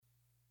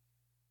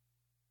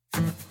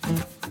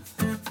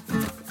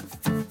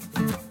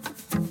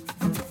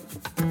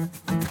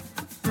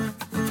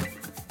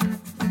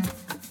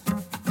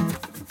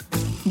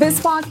This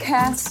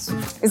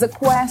podcast is a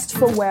quest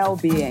for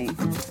well-being,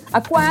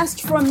 a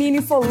quest for a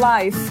meaningful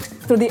life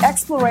through the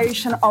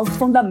exploration of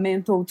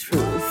fundamental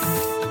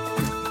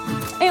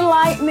truth.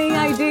 Enlightening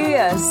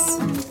ideas,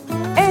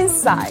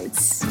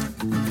 insights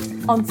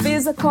on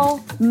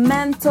physical,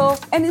 mental,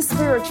 and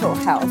spiritual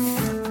health.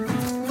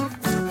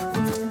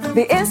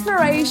 The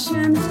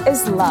inspiration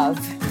is love.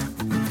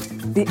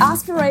 The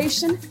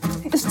aspiration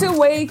is to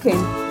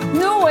awaken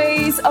new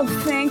ways of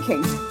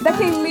thinking that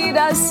can lead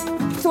us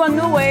to a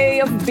new way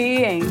of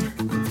being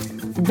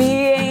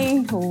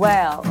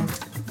well.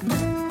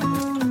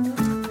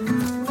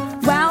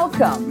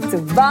 Welcome to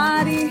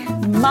Body,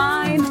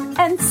 Mind,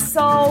 and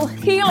Soul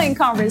Healing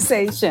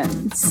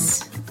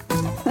Conversations.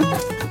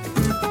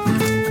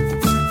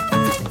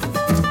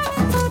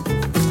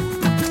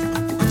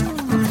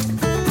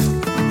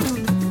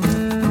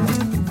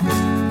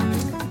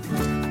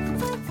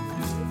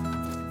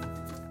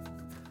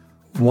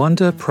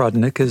 Wanda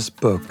Prodnicka's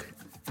book,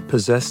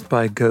 Possessed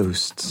by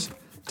Ghosts,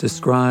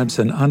 describes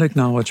an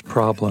unacknowledged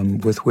problem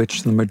with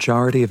which the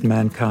majority of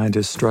mankind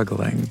is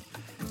struggling,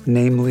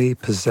 namely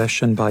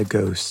possession by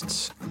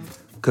ghosts.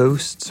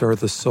 Ghosts are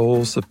the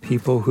souls of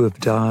people who have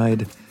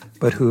died,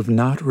 but who have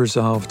not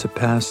resolved to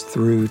pass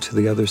through to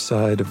the other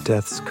side of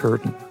death's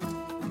curtain.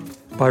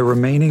 By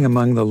remaining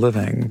among the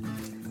living,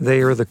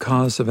 they are the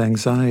cause of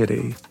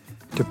anxiety,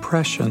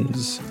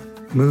 depressions,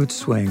 mood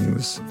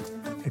swings,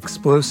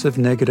 explosive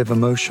negative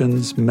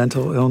emotions,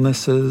 mental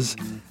illnesses,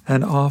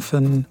 and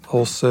often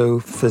also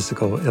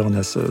physical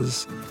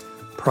illnesses.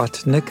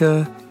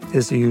 Prodnicka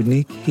is a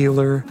unique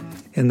healer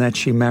in that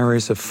she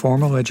marries a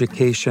formal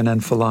education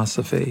and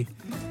philosophy.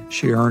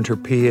 She earned her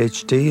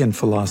PhD in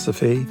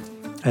philosophy,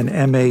 an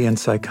MA in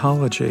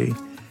psychology,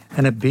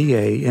 and a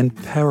BA in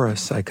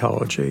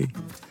parapsychology,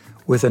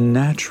 with a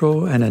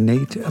natural and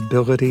innate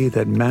ability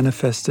that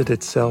manifested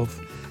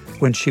itself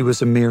when she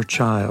was a mere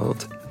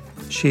child.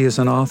 She is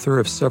an author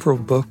of several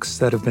books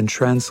that have been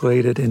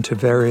translated into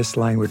various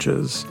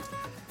languages.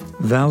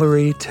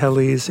 Valerie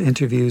Teles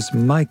interviews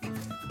Mike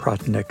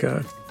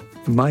Prodnicka.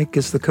 Mike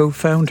is the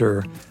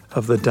co-founder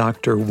of the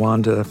Dr.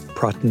 Wanda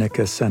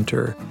Prodnicka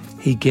Center.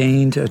 He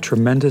gained a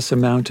tremendous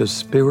amount of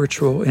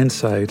spiritual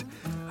insight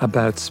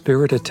about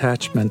spirit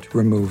attachment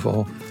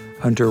removal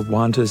under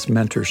Wanda's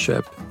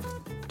mentorship.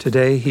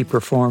 Today, he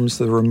performs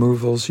the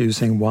removals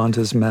using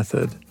Wanda's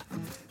method.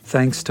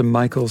 Thanks to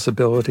Michael's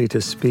ability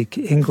to speak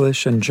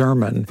English and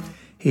German,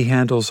 he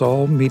handles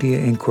all media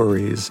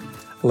inquiries,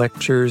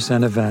 lectures,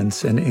 and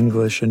events in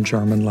English and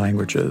German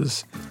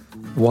languages.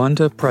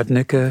 Wanda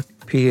Prodnicka,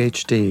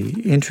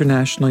 PhD,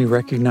 internationally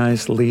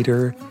recognized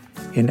leader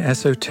in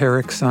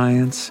esoteric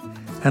science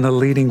and a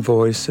leading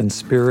voice in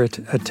spirit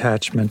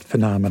attachment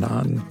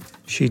phenomenon.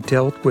 She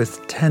dealt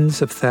with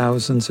tens of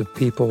thousands of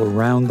people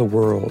around the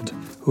world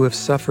who have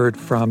suffered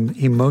from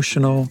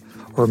emotional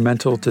or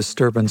mental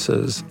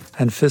disturbances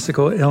and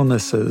physical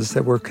illnesses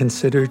that were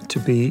considered to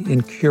be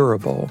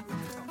incurable.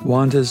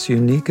 Wanda's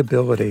unique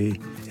ability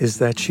is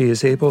that she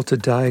is able to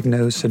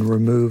diagnose and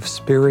remove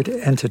spirit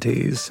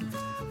entities,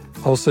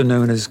 also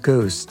known as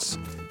ghosts,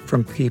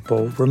 from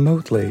people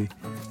remotely,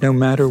 no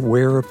matter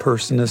where a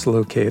person is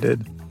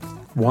located.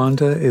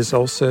 Wanda is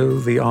also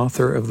the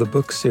author of the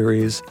book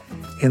series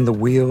In the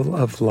Wheel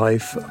of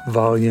Life,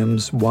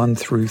 Volumes 1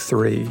 through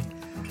 3.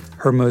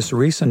 Her most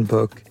recent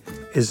book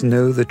is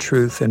Know the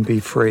Truth and Be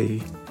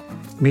Free.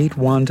 Meet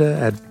Wanda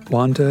at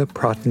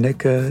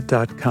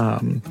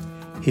wandaprodnicka.com.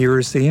 Here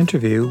is the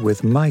interview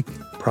with Mike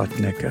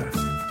Prodnicka.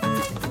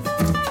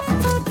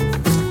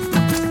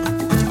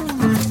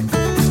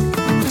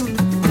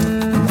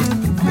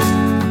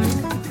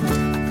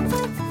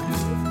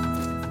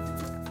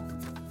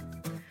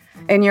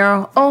 In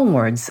your own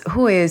words,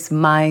 who is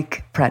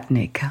Mike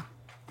Prodnicka?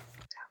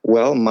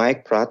 Well,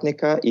 Mike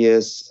Prodnicka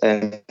is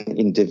an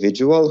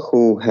individual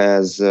who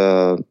has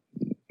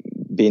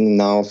been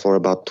now for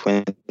about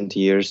 20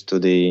 years to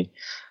the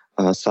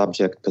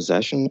subject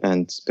possession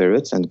and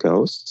spirits and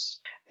ghosts.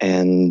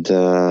 And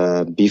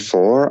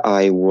before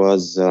I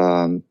was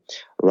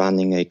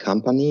running a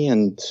company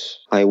and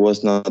I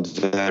was not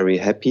very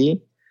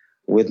happy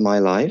with my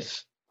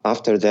life.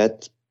 After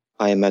that,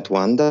 I met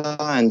Wanda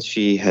and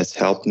she has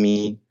helped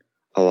me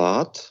a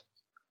lot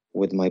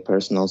with my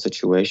personal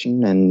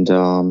situation. And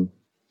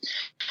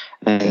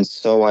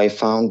so I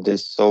found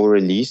this so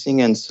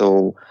releasing and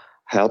so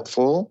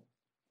helpful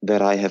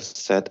that I have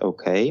said,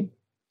 okay,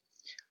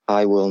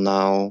 I will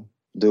now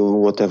do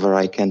whatever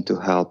I can to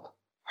help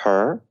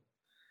her,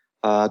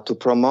 to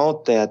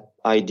promote that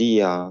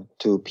idea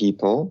to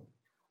people,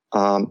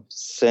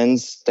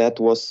 since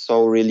that was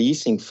so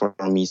releasing for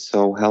me,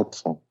 so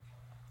helpful.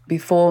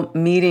 Before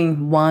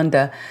meeting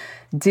Wanda,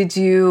 did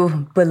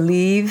you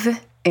believe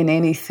in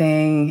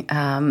anything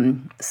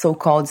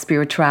so-called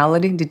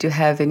spirituality? Did you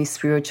have any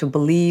spiritual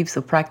beliefs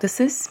or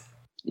practices?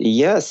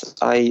 Yes,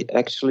 I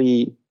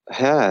actually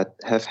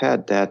have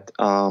had that.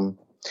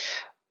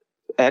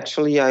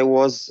 Actually, I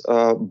was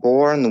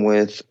born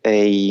with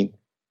a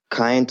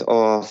kind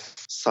of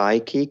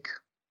psychic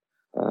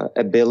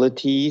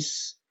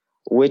abilities,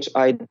 which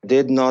I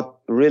did not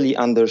really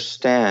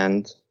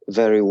understand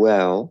very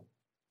well.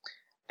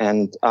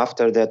 And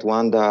after that,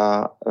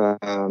 Wanda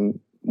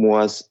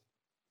was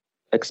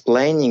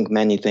explaining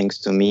many things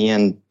to me,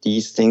 and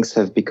these things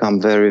have become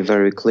very,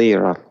 very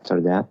clear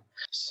after that.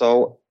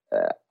 So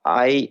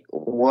I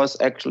was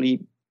actually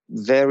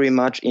very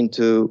much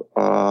into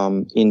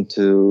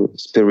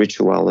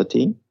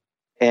spirituality.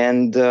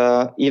 And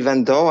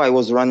even though I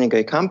was running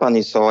a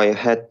company, so I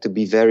had to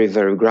be very,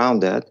 very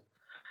grounded,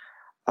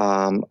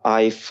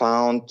 I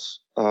found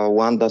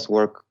Wanda's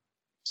work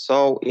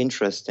so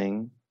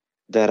interesting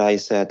that I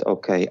said,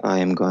 okay, I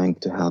am going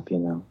to help you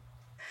now.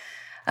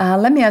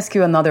 Let me ask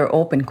you another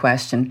open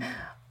question.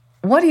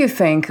 What do you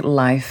think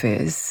life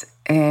is?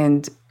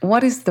 And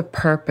what is the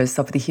purpose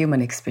of the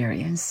human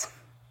experience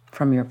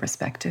from your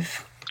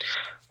perspective?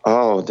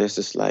 Oh, this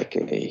is like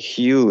a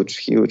huge,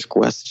 huge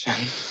question.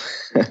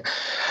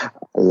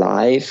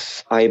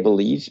 Life, I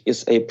believe,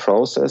 is a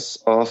process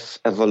of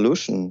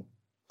evolution.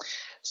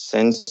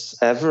 Since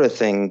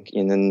everything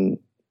in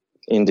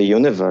the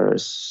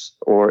universe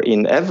or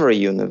in every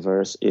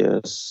universe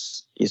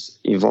is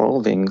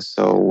evolving,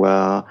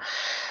 so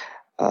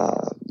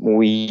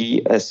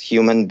we as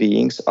human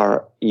beings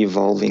are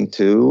evolving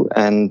too,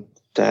 and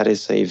that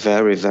is a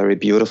very, very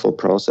beautiful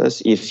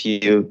process if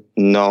you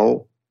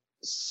know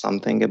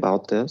something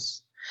about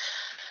this.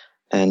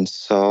 And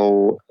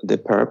so the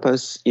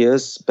purpose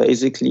is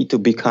basically to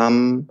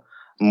become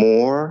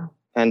more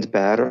and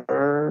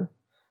better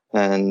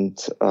and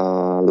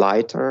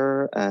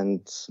lighter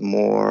and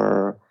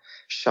more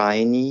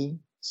shiny.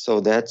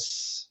 So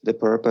that's the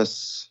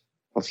purpose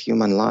of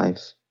human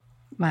life.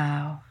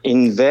 Wow.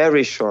 In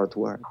very short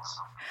words.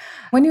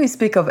 When you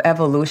speak of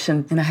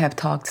evolution, and I have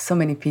talked to so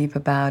many people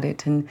about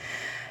it, and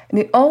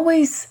it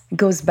always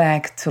goes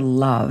back to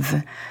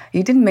love.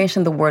 You didn't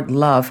mention the word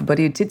love, but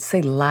you did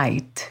say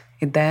light.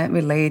 That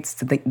relates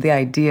to the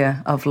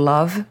idea of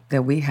love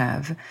that we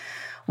have.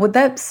 Would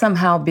that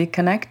somehow be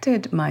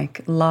connected,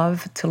 Mike,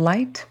 love to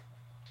light?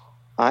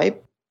 I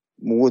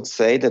would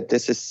say that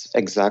this is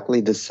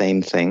exactly the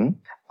same thing,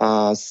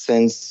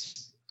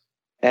 since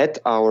at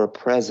our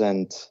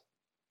present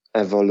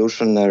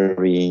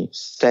evolutionary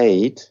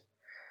state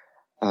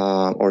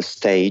or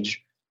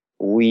stage,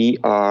 we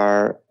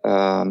are,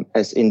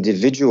 as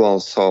individual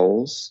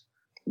souls,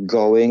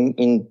 going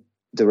in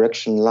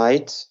direction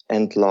light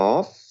and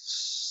love,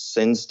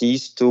 since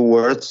these two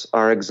words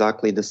are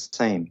exactly the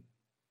same.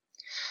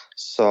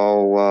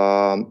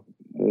 So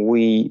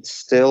we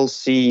still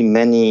see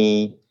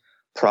many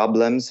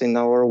problems in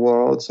our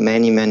worlds,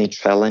 many, many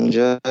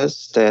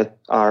challenges that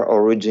are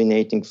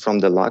originating from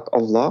the lack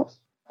of love.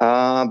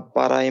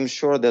 But I am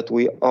sure that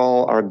we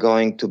all are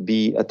going to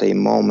be at a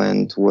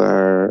moment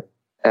where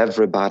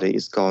everybody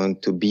is going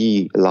to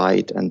be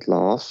light and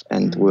love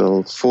and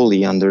will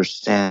fully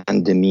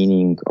understand the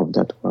meaning of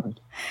that word.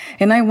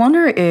 And I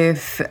wonder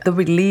if the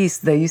release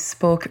that you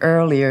spoke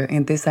earlier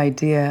in this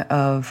idea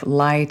of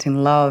light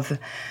and love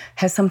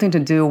has something to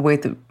do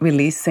with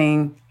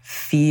releasing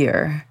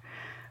fear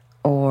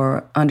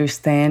or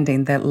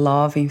understanding that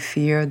love and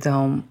fear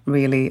don't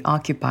really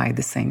occupy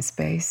the same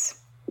space.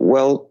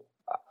 Well,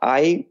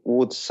 I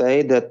would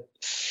say that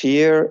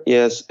fear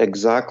is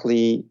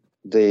exactly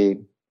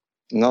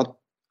not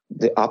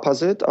the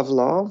opposite of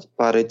love,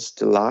 but it's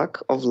the lack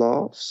of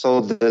love.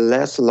 So the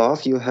less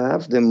love you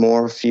have, the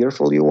more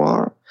fearful you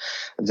are.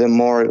 The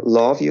more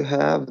love you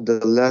have,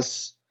 the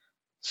less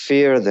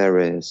fear there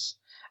is.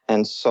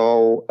 And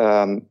so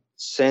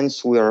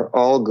since we are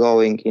all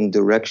going in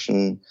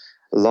direction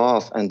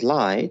love and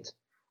light,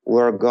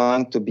 we're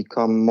going to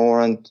become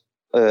more and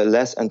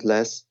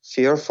less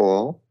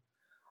fearful.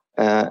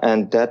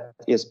 And that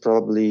is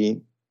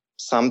probably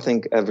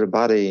something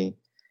everybody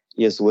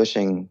is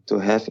wishing to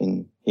have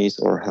in his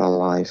or her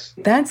life.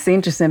 That's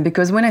interesting,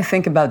 because when I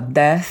think about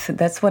death,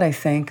 that's what I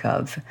think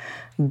of.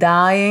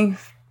 Dying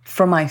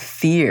from my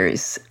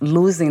fears.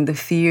 Losing the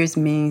fears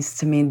means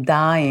to me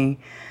dying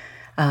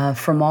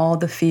from all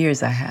the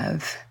fears I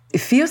have.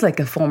 It feels like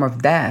a form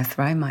of death,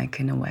 right, Mike,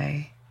 in a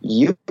way?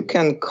 You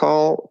can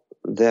call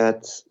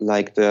that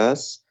like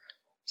this.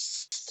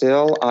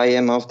 Still, I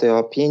am of the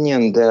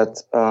opinion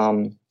that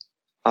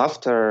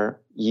after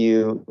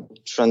you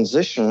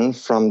transition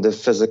from the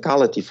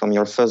physicality, from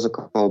your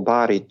physical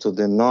body to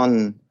the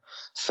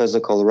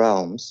non-physical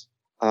realms,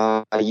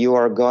 you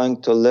are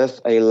going to live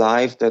a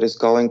life that is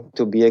going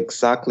to be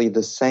exactly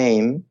the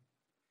same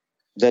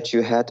that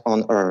you had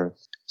on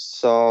Earth.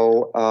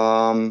 So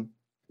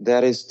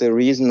that is the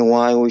reason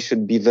why we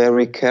should be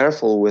very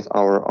careful with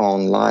our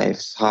own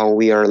lives, how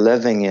we are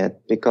living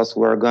it, because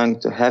we're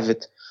going to have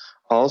it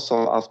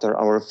also after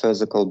our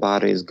physical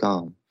body is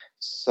gone.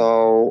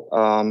 So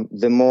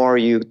the more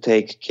you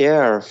take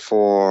care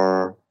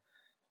for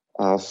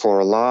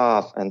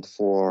love and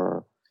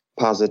for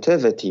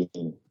positivity,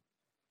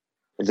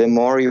 the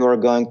more you are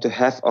going to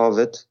have of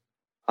it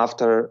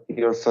after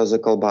your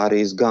physical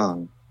body is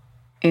gone.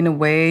 in a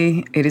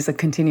way, it is a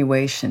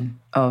continuation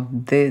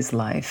of this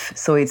life.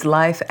 So it's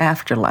life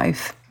after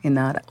life and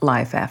not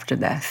life after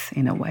death,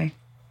 in a way.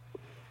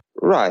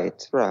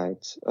 Right.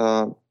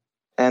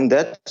 And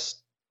that's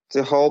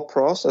the whole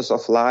process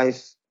of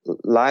life.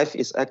 Life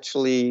is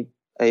actually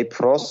a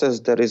process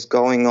that is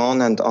going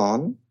on and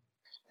on.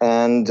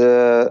 And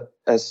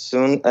as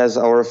soon as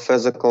our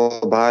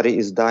physical body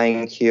is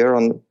dying here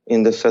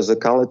in the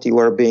physicality,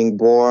 we're being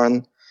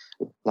born,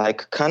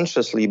 like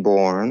consciously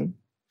born,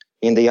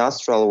 in the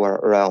astral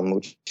realm,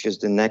 which is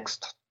the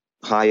next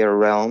higher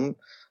realm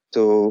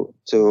to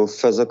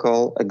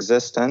physical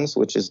existence,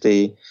 which is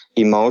the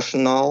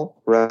emotional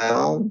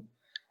realm.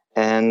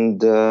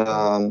 And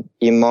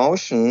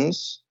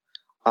emotions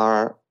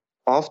are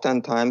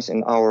oftentimes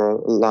in our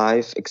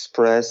life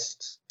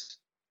expressed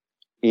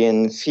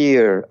in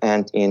fear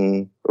and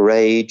in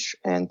rage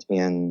and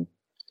in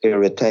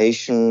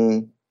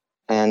irritation,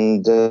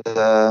 and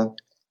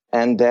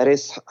that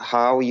is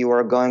how you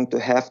are going to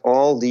have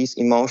all these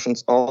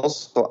emotions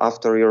also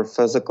after your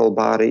physical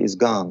body is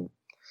gone.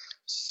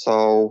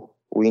 So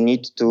we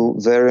need to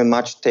very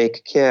much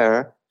take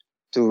care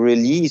to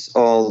release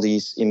all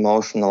these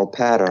emotional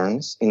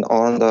patterns in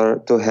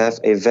order to have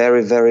a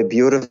very, very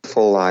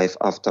beautiful life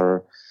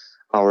after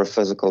our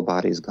physical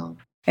body is gone.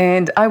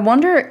 And I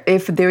wonder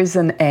if there is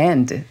an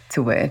end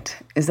to it.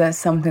 Is that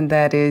something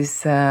that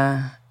is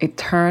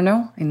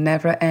eternal and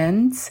never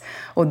ends?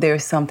 Or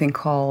there's something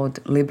called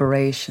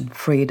liberation,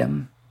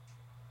 freedom,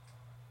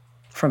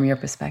 from your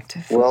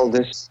perspective? Well,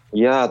 this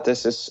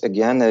is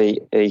again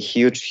a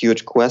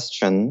huge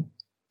question.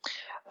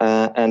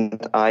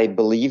 And I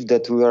believe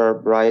that we are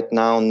right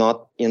now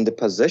not in the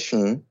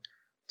position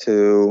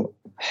to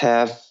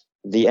have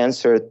the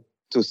answer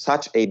to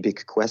such a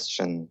big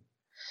question.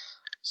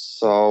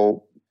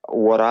 So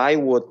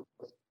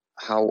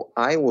how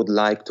I would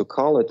like to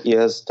call it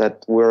is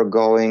that we're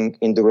going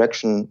in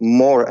direction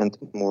more and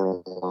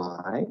more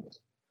light,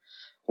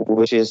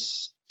 which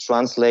is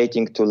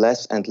translating to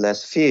less and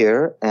less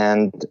fear.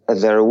 And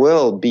there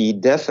will be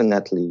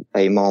definitely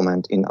a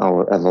moment in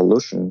our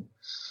evolution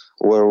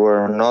where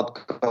we're not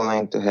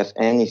going to have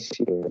any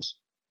fears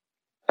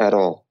at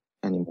all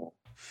anymore.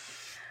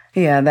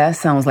 Yeah, that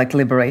sounds like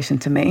liberation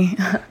to me.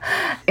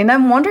 And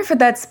I'm wondering if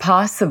that's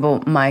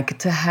possible, Mike,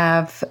 to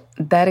have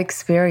that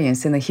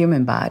experience in the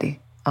human body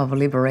of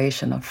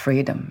liberation, of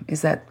freedom.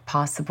 Is that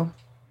possible?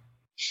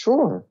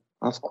 Sure,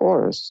 of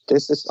course.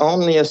 This is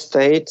only a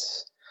state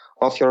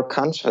of your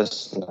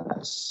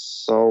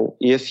consciousness. So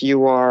if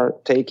you are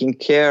taking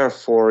care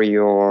for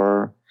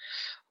your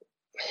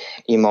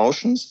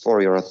emotions,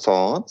 for your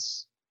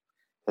thoughts,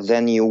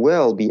 then you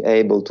will be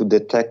able to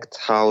detect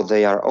how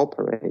they are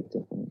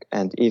operating.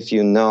 And if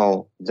you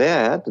know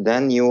that,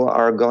 then you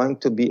are going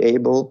to be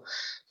able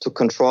to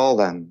control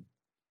them.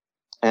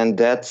 And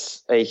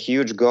that's a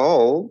huge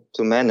goal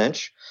to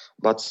manage,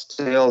 but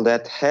still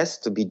that has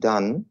to be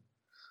done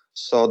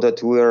so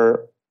that we're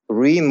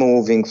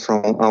removing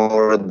from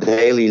our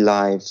daily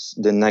lives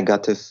the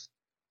negative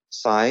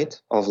side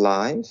of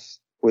life,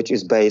 which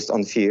is based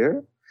on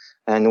fear.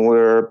 And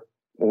we're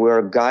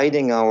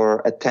guiding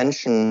our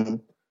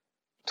attention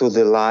to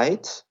the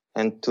light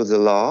and to the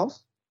love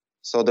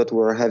so that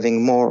we're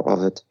having more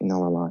of it in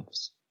our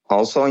lives.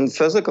 Also in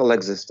physical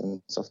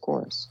existence, of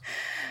course.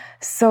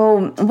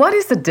 So what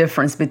is the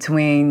difference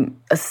between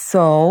a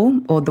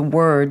soul, or the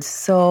words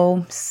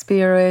soul,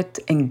 spirit,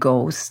 and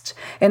ghost?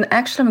 And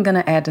actually, I'm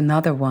going to add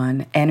another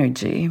one,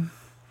 energy.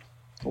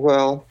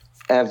 Well,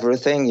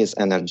 everything is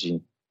energy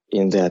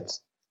in that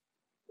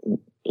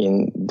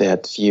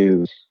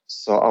view.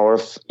 So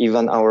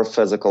even our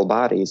physical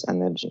body is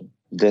energy.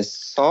 The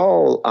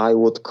soul, I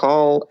would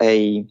call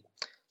a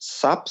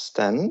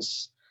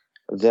substance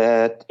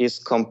that is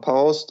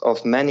composed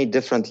of many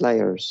different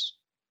layers.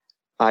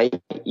 I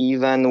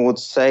even would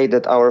say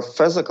that our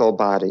physical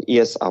body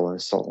is our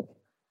soul.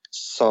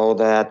 So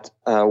that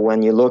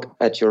when you look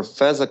at your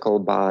physical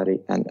body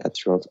and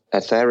at your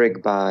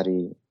etheric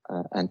body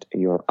and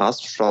your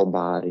astral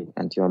body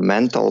and your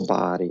mental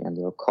body and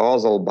your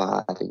causal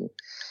body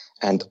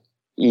and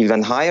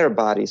even higher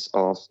bodies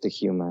of the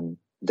human,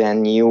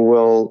 then you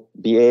will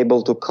be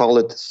able to call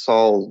it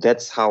soul.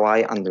 That's how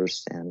I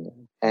understand it.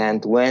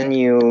 And when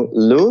you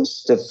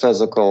lose the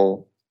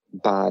physical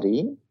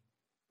body,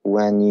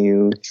 when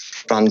you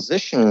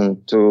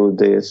transition through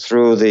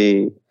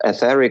the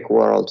etheric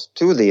world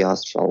to the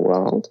astral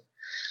world,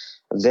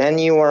 then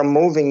you are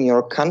moving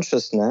your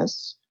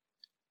consciousness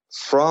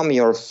from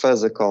your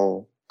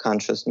physical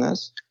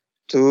consciousness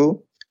to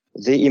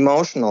the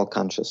emotional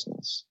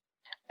consciousness.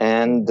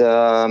 And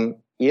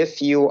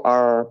if you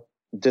are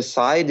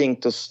deciding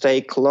to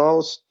stay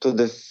close to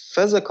the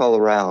physical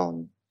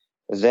realm,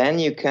 then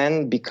you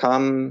can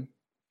become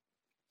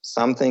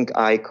something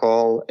I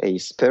call a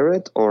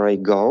spirit or a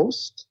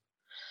ghost.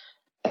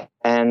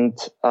 And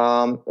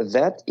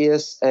that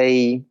is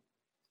a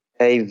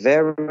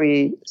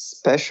very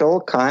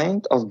special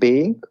kind of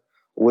being,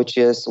 which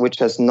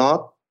has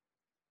not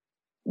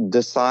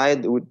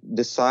decided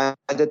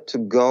to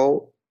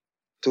go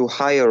to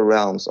higher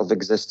realms of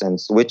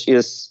existence, which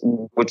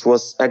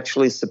was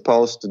actually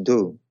supposed to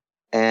do.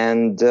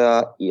 And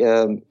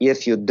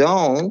if you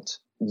don't,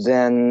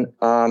 then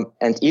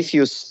and if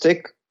you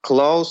stick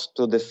close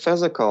to the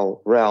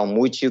physical realm,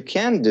 which you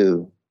can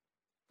do,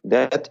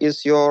 that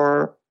is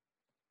your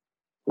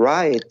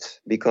right,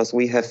 because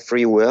we have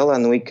free will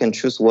and we can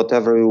choose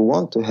whatever we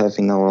want to have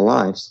in our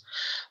lives.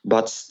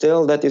 But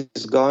still, that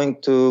is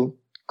going to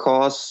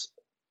cause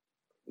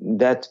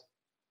that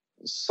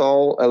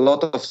soul a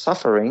lot of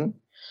suffering,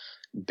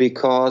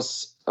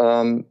 because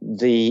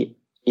the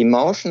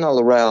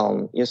emotional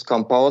realm is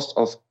composed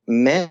of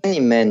many,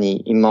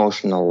 many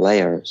emotional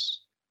layers.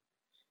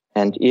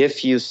 And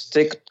if you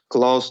stick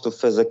close to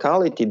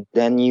physicality,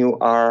 then you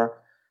are,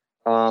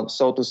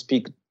 so to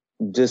speak,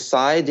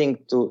 deciding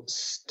to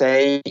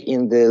stay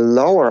in the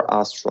lower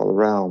astral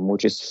realm,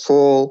 which is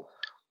full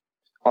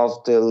of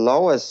the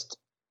lowest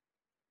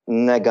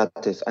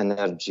negative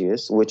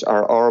energies, which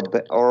are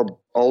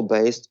all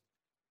based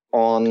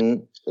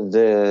on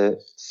the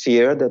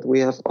fear that we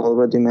have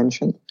already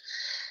mentioned.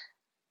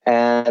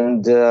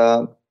 And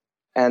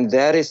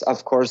that is,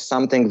 of course,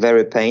 something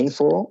very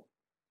painful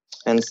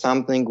and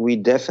something we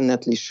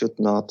definitely should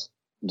not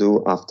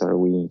do after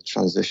we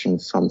transition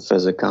from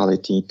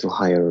physicality to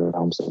higher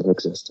realms of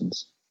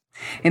existence.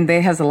 And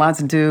that has a lot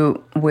to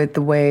do with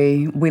the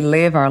way we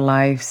live our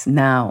lives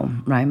now,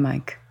 right,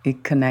 Mike?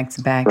 It connects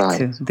back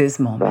to this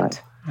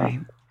moment, right?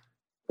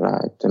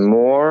 The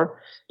more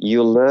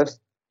you live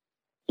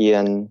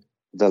in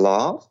the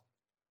love,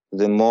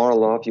 the more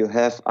love you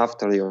have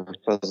after your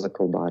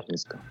physical body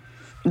is gone.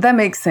 That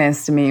makes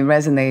sense to me. It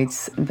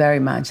resonates very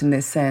much in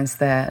this sense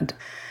that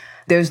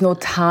there's no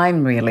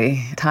time,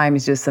 really. Time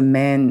is just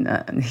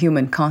a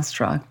human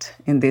construct.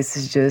 And this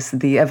is just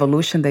the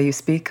evolution that you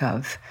speak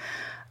of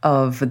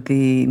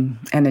the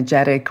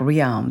energetic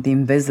realm, the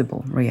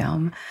invisible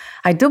realm.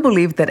 I do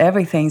believe that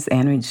everything's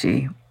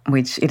energy,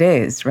 which it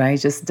is, right?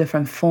 Just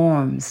different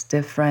forms,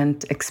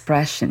 different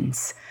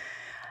expressions.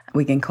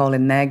 We can call it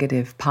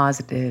negative,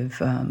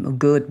 positive,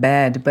 good,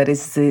 bad, but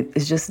it's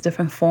just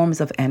different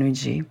forms of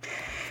energy.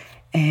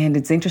 And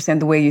it's interesting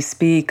the way you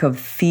speak of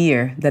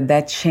fear,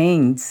 that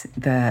changes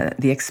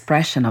the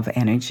expression of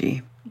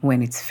energy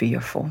when it's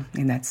fearful.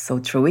 And that's so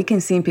true. We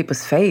can see in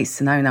people's face,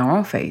 now in our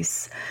own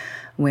face,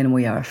 when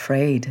we are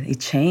afraid, it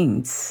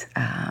changes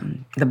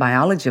the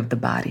biology of the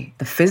body,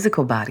 the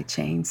physical body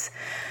changes.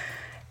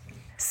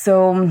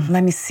 So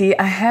let me see.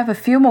 I have a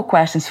few more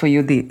questions for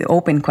you, the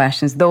open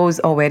questions.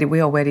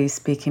 We're already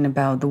speaking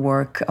about the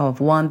work of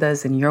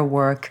Wanda's and your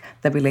work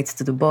that relates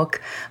to the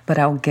book, but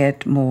I'll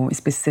get more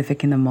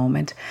specific in a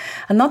moment.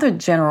 Another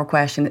general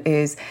question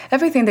is,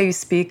 everything that you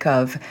speak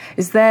of,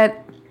 is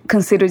that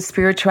considered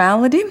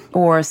spirituality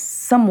or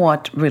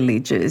somewhat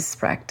religious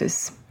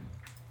practice?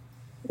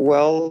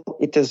 Well,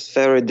 it is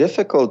very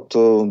difficult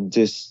to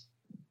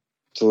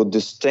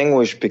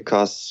distinguish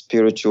because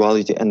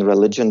spirituality and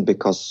religion,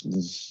 because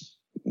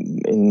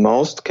in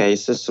most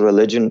cases,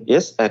 religion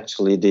is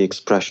actually the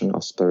expression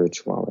of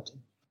spirituality.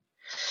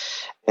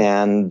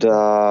 And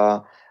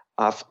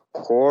of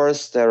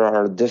course, there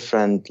are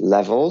different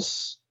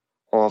levels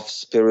of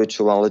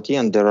spirituality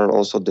and there are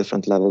also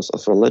different levels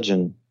of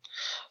religion.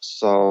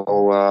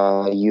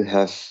 So you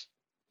have,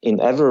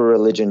 in every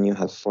religion, you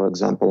have, for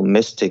example,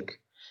 mystic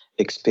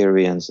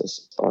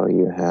experiences, or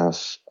you have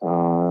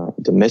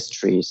the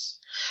mysteries.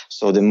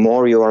 So the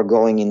more you are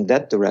going in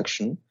that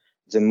direction,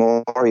 the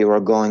more you are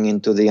going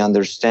into the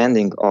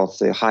understanding of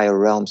the higher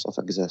realms of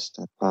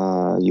existence.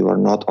 You are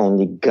not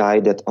only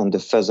guided on the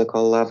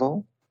physical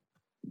level,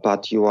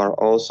 but you are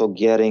also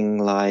getting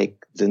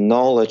like the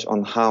knowledge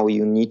on how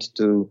you need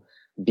to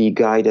be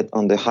guided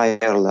on the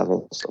higher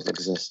levels of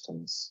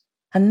existence.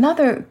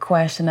 Another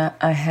question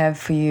I have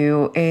for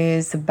you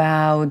is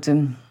about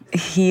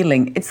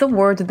healing. It's a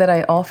word that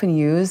I often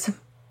use,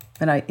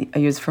 and I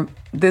use from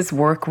this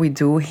work we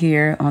do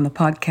here on the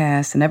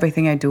podcast, and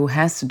everything I do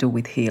has to do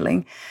with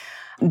healing.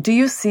 Do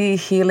you see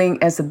healing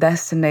as a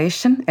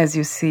destination, as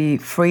you see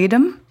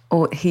freedom,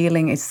 or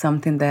healing is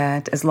something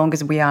that, as long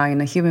as we are in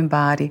a human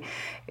body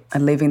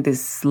and living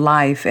this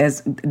life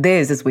as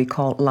we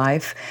call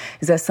life,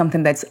 is that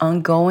something that's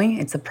ongoing,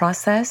 it's a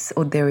process,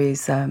 or there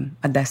is a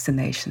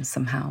destination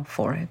somehow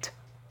for it?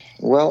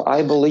 Well,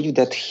 I believe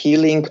that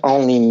healing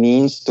only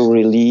means to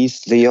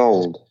release the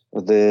old,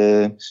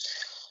 the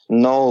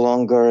no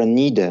longer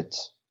needed.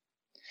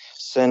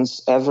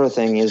 Since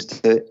everything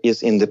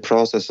is in the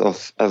process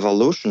of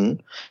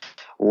evolution,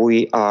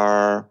 we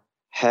are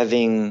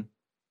having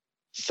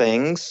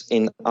things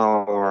in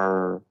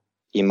our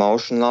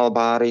emotional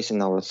bodies,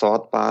 in our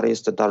thought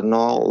bodies that are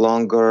no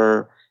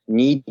longer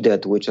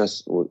needed,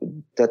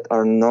 that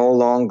are no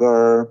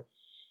longer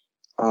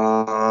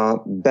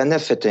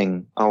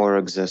benefiting our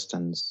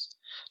existence.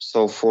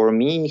 So for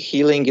me,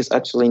 healing is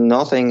actually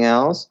nothing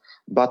else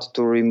but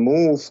to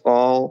remove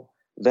all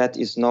that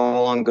is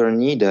no longer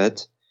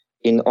needed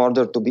in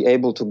order to be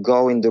able to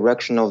go in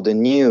direction of the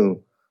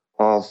new,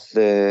 of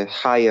the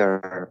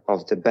higher,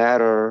 of the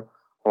better,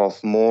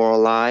 of more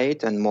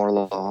light and more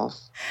love.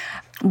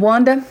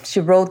 Wanda, she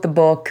wrote the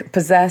book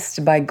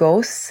Possessed by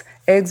Ghosts,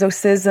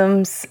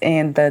 Exorcisms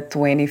in the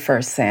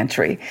 21st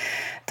Century.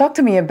 Talk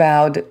to me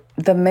about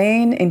the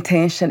main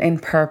intention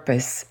and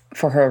purpose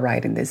for her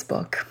writing this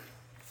book.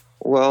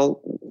 Well,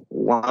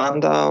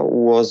 Wanda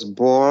was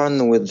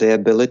born with the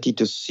ability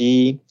to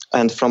see,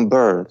 and from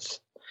birth,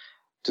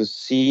 to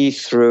see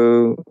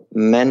through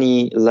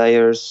many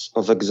layers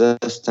of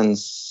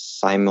existence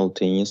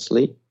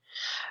simultaneously.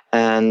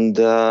 And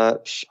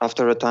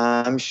after a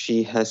time,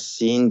 she has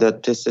seen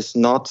that this is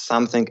not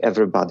something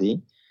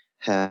everybody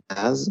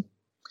has.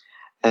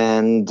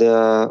 And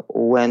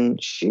when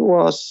she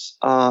was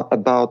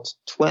about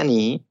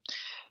 20,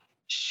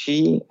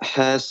 she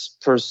has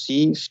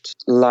perceived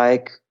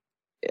like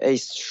a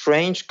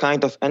strange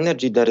kind of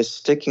energy that is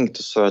sticking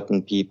to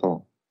certain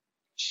people.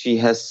 She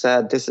has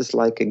said this is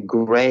like a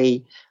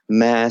gray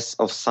mass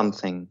of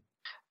something,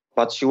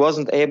 but she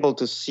wasn't able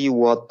to see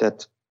what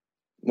that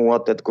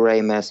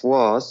gray mass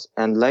was.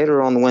 And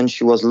later on, when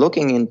she was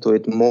looking into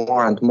it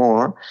more and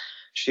more,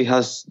 she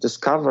has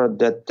discovered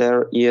that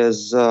there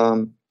is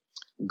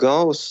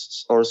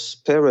ghosts or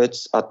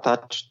spirits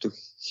attached to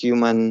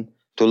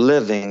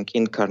living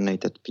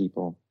incarnated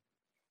people.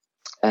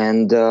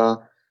 And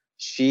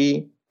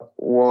she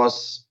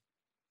was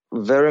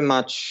very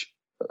much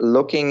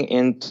looking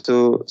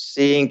into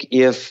seeing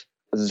if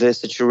the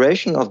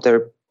situation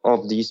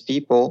of these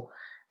people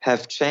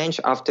have changed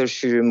after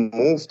she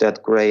removed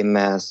that gray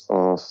mass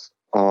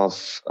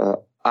of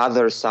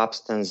other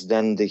substance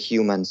than the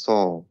human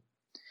soul.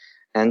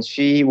 And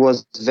she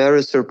was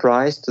very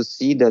surprised to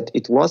see that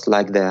it was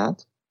like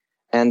that,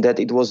 and that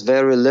it was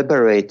very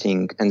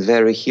liberating and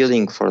very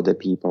healing for the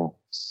people.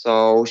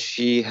 So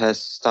she has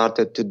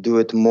started to do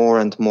it more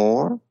and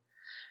more.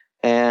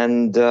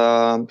 And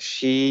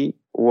she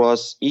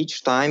was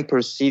each time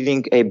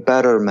perceiving a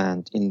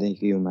betterment in the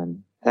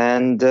human.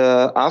 And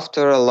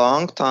after a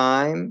long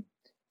time,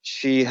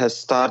 she has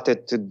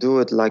started to do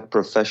it like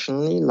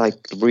professionally,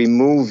 like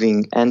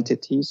removing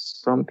entities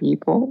from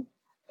people.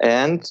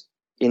 And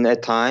in a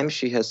time,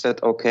 she has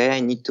said, okay, I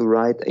need to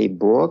write a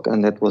book.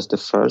 And that was the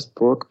first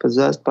book,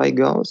 Possessed by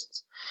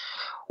Ghosts,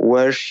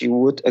 where she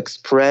would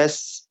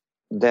express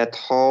that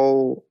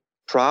whole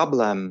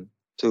problem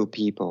to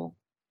people.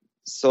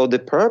 So the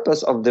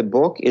purpose of the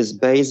book is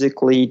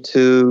basically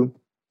to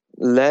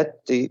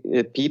let the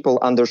people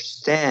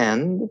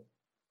understand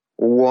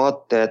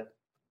what that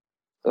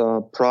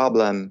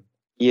problem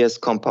is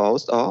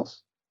composed of,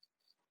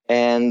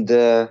 and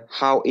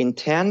how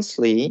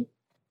intensely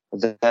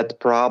that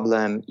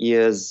problem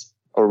is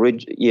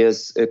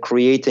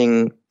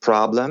creating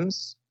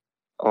problems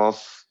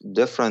of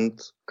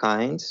different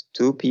kinds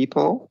to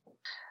people,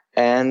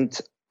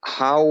 and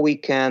how we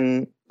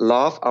can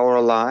love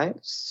our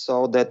lives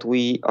so that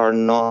we are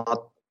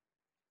not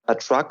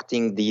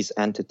attracting these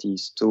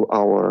entities to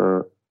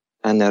our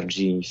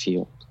energy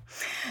field.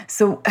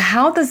 So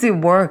how does it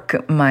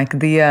work, Mike,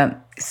 the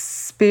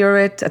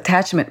spirit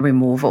attachment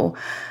removal?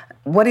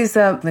 What is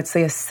let's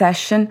say, a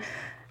session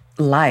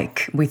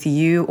like with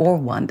you or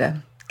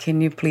Wanda? Can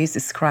you please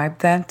describe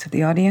that to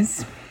the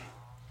audience?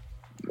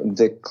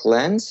 The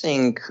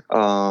cleansing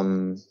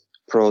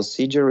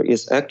procedure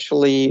is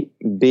actually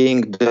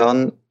being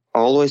done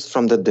always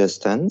from the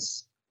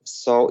distance.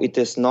 So it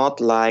is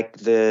not like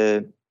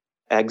the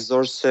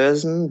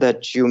exorcism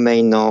that you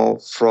may know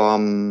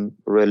from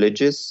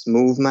religious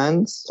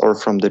movements or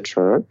from the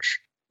church.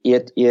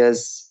 It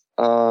is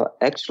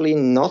actually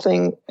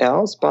nothing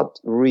else but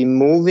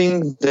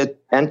removing the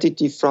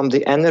entity from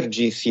the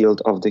energy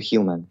field of the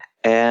human.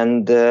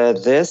 And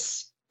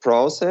this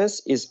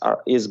process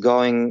is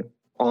going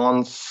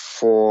on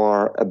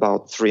for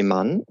about 3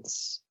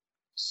 months,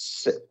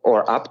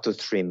 or up to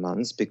 3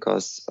 months,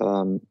 because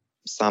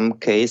some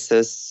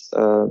cases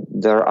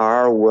there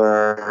are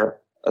where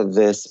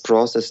this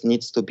process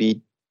needs to be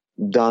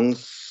done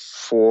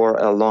for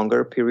a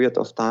longer period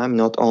of time,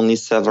 not only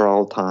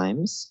several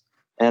times.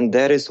 And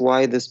that is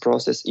why this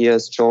process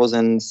is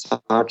chosen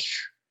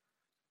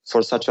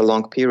for such a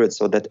long period,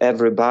 so that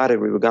everybody,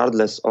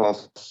 regardless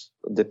of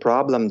the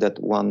problem that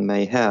one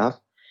may have,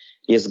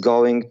 is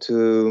going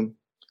to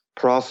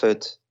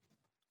profit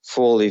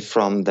fully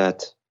from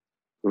that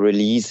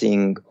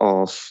releasing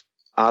of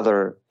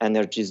other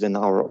energies than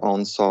our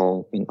own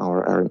soul in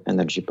our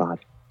energy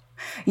body.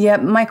 Yeah,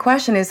 my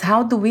question is,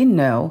 how do we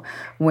know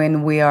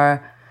when we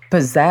are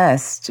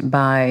possessed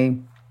by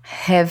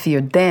heavier,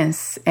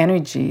 dense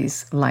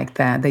energies like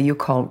that you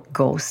call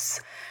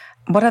ghosts?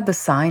 What are the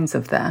signs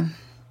of that?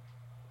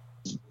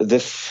 The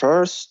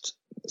first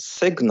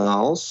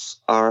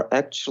signals are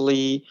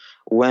actually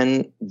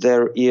when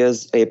there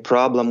is a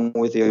problem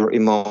with your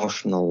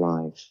emotional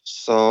life.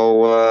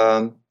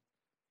 So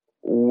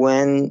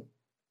when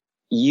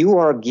you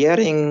are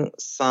getting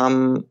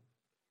some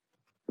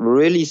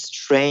really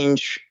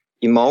strange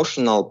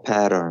emotional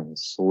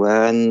patterns,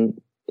 when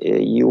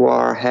you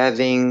are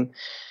having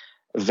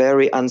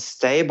very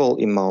unstable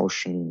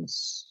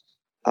emotions,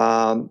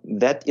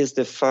 that is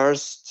the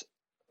first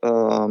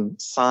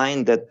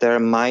sign that there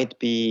might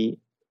be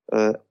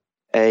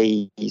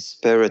a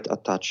spirit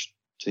attached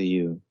to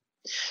you.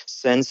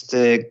 Since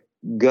the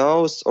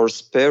ghosts or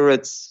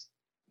spirits,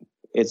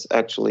 it's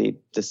actually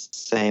the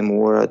same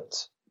word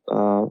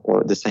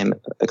or the same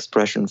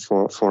expression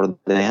for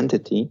the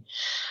entity.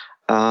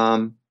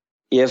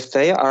 If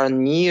they are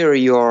near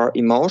your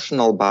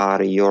emotional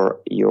body,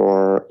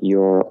 your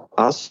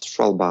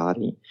astral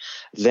body,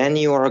 then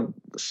you are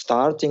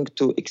starting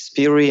to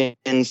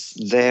experience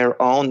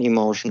their own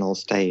emotional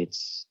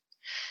states.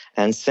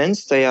 And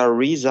since they are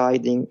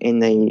residing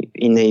in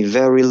a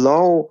very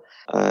low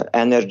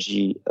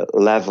energy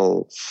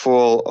level,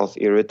 full of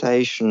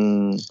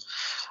irritation,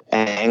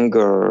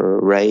 anger,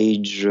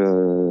 rage,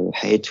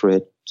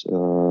 hatred,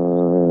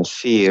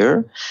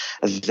 fear,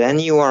 then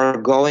you are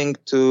going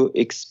to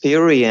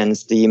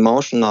experience the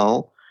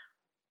emotional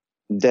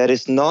that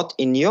is not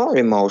in your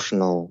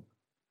emotional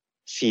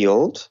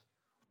field,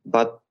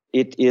 but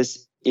it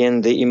is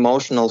in the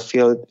emotional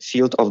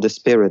field of the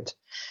spirit.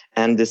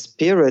 And the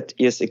spirit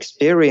is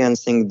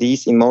experiencing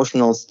these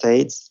emotional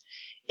states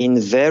in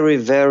very,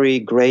 very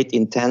great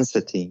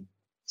intensity.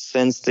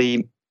 Since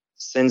the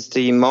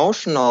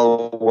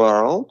emotional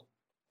world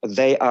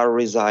they are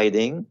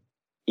residing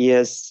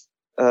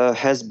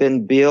has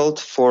been built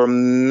for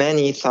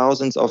many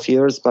thousands of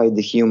years by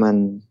the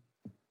human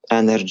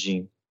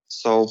energy.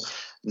 So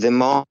the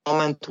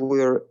moment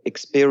we're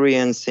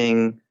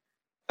experiencing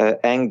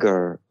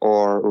anger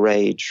or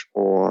rage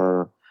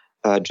or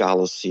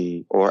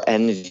jealousy or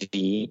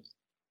envy,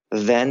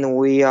 then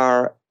we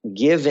are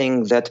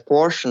giving that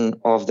portion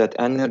of that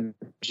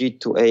energy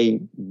to a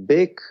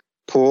big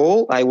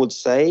pool, I would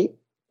say,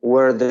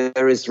 where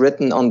there is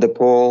written on the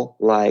pool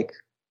like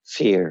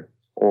fear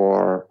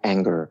or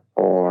anger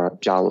or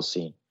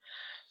jealousy.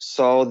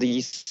 So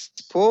these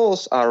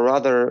pools are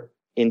rather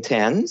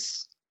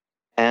intense,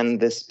 and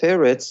the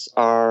spirits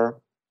are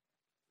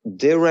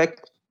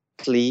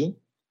directly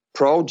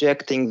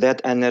projecting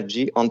that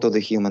energy onto the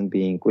human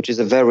being, which is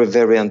a very,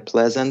 very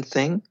unpleasant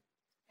thing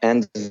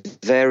and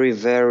very,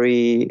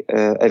 very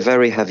a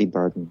very heavy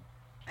burden.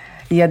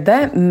 Yeah,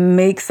 that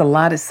makes a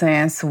lot of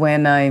sense.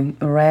 When I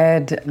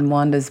read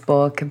Wanda's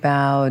book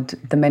about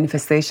the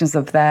manifestations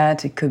of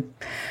that, it could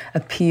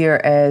appear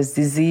as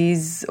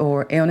disease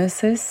or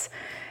illnesses.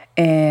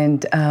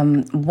 And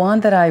one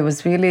that I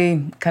was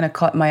really kind of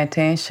caught my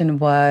attention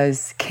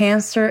was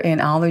cancer and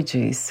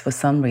allergies for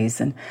some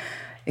reason.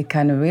 It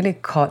kind of really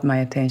caught my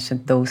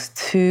attention, those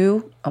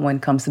two, when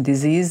it comes to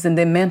disease. And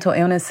then mental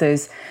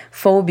illnesses,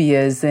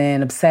 phobias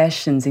and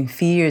obsessions and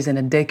fears and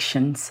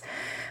addictions.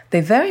 They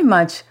very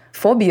much,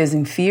 phobias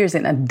and fears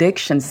and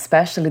addictions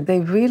especially, they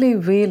really,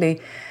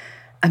 really,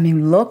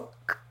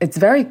 look, it's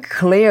very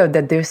clear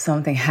that there's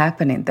something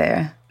happening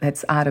there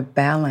that's out of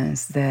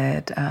balance,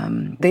 that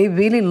they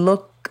really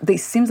look, it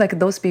seems like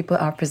those people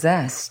are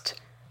possessed.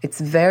 It's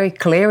very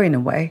clear in a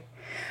way.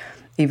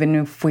 Even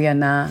if we are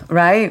not,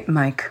 right,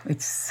 Mike?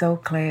 It's so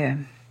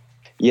clear.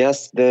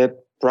 Yes, the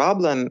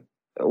problem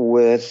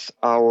with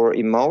our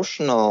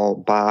emotional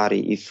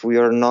body, if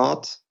we're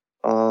not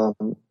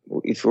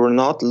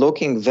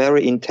looking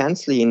very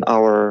intensely in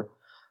our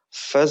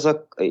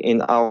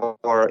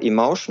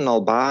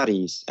emotional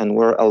bodies, and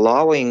we're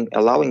allowing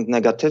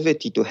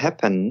negativity to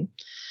happen,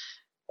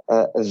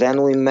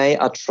 then we may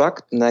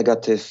attract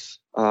negative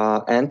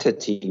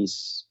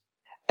entities.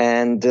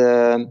 And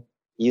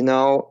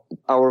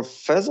our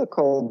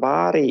physical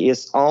body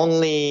is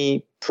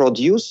only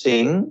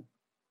producing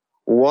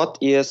what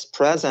is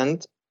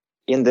present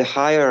in the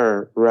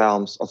higher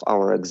realms of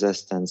our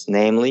existence,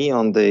 namely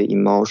on the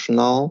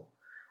emotional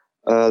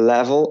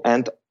level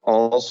and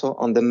also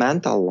on the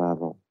mental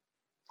level.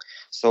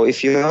 So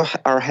if you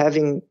are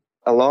having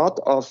a lot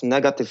of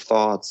negative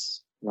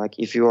thoughts, like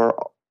if you are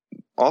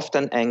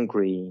often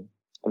angry,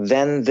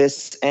 then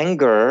this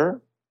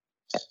anger,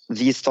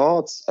 these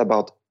thoughts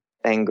about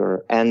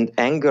anger and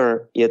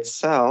anger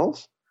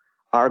itself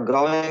are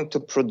going to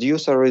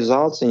produce a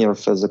result in your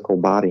physical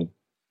body.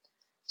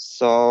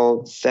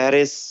 So that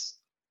is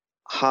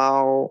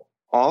how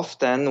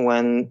often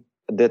when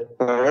the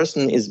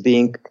person is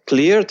being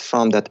cleared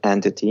from that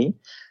entity,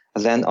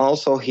 then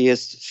also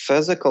his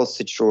physical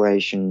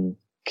situation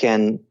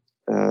can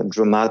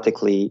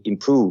dramatically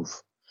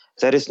improve.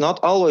 That is not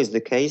always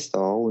the case,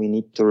 though. We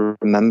need to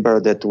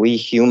remember that we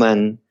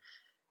humans,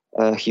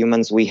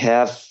 we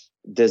have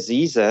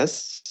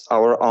diseases,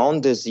 our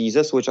own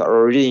diseases, which are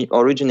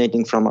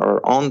originating from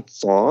our own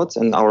thoughts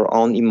and our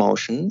own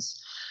emotions.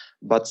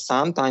 But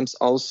sometimes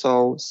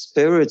also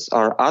spirits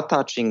are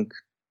attaching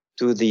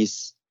to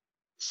these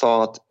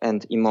thought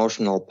and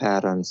emotional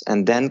patterns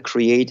and then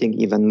creating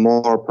even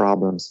more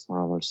problems for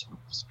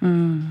ourselves.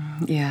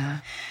 Yeah,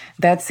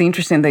 that's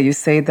interesting that you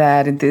say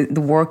that, the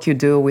work you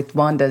do with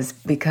Wanda's,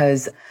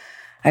 because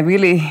I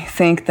really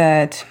think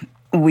that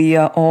we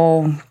are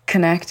all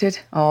connected.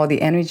 All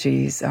the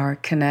energies are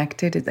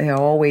connected. They are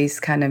always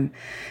kind of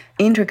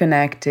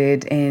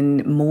interconnected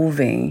and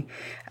moving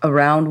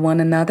around one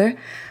another.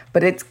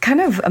 But it kind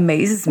of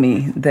amazes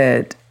me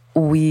that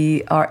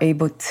we are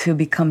able to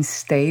become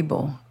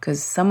stable,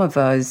 because some of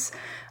us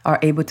are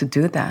able to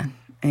do that.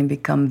 and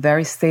become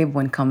very stable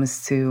when it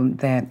comes to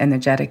that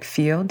energetic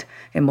field,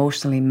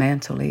 emotionally,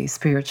 mentally,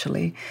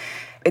 spiritually.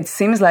 It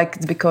seems like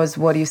it's because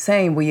what you're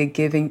saying, we are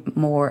giving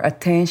more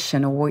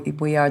attention, or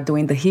we are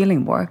doing the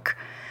healing work.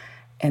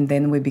 And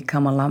then we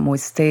become a lot more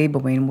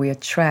stable and we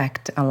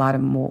attract a lot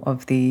more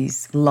of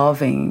these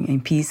loving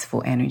and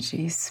peaceful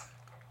energies.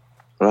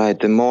 Right.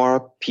 The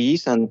more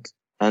peace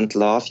and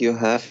love you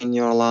have in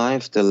your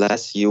life, the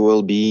less you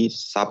will be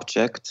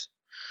subject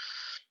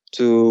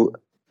to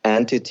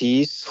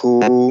entities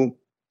who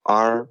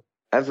are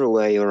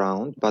everywhere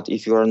around. But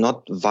if you are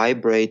not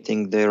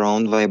vibrating their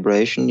own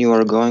vibration, you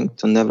are going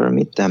to never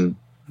meet them.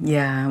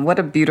 Yeah, what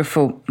a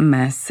beautiful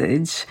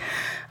message.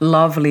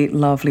 Lovely,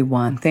 lovely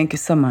one. Thank you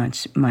so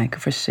much, Mike,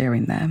 for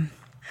sharing that.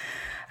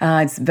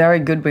 It's a very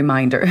good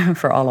reminder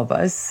for all of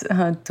us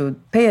to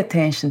pay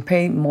attention,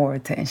 pay more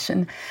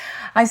attention.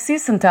 I see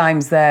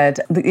sometimes that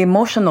the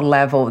emotional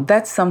level,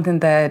 that's something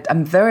that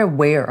I'm very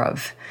aware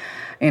of,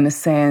 in a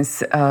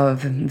sense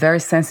of very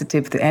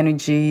sensitive to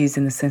energies,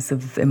 in the sense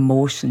of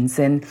emotions.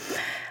 And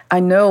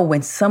I know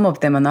when some of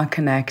them are not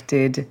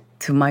connected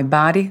to my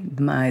body,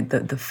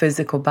 the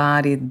physical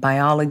body,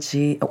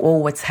 biology,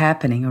 or what's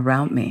happening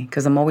around me,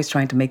 because I'm always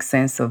trying to make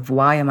sense of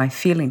why am I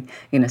feeling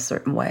in a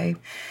certain way.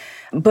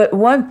 But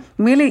what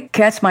really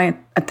catch my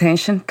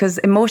attention, because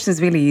emotion is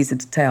really easy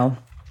to tell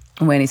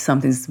when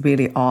something's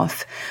really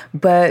off,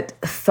 but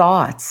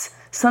thoughts,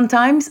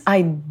 sometimes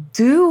I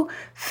do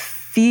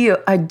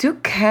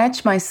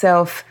catch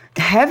myself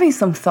having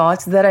some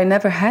thoughts that I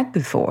never had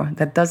before,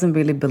 that doesn't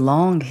really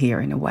belong here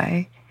in a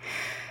way.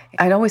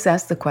 I'd always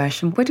ask the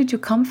question, where did you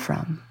come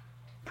from?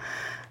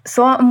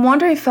 So I'm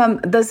wondering if,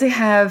 does it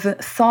have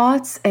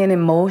thoughts and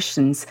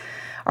emotions?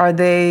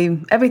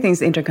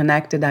 Everything's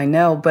interconnected, I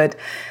know, but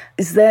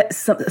is that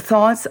some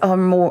thoughts are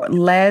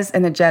less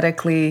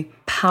energetically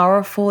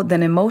powerful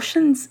than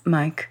emotions,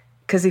 Mike?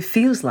 Because it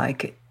feels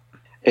like it.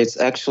 It's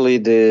actually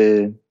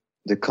the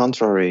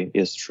contrary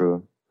is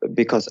true,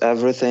 because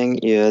everything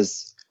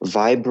is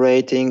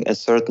vibrating a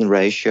certain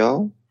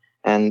ratio.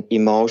 And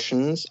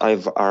emotions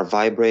are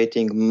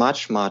vibrating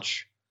much,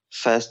 much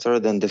faster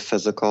than the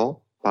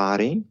physical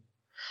body.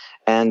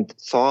 And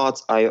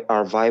thoughts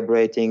are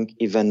vibrating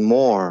even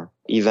more,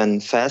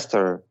 even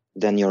faster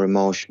than your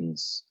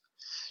emotions.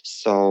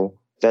 So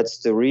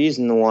that's the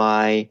reason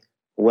why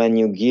when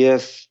you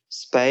give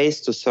space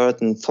to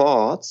certain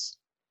thoughts,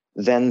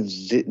 then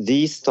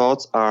these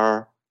thoughts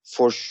are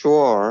for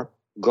sure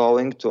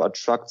going to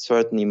attract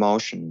certain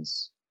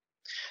emotions.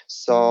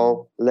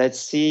 So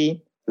let's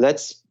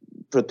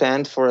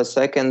pretend for a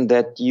second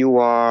that you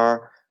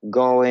are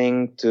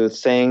going to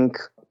think,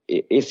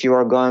 if you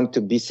are going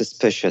to be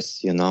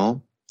suspicious,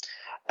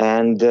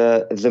 and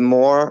the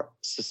more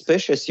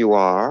suspicious you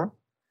are,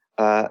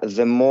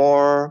 the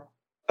more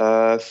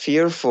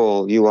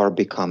fearful you are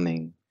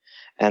becoming.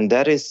 And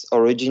that is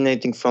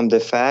originating from the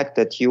fact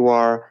that you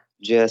are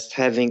just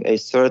having a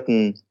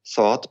certain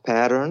thought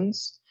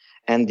patterns,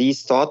 and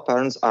these thought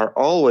patterns are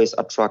always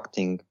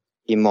attracting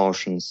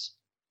emotions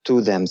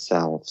to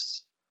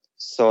themselves.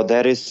 So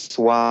that is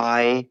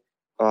why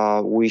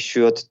we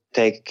should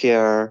take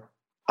care,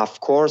 of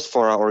course,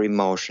 for our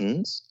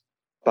emotions,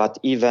 but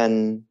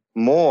even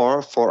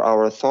more for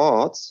our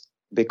thoughts,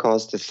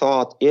 because the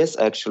thought is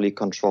actually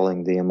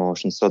controlling the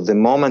emotion. So the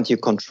moment you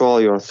control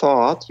your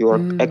thought, you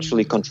are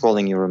actually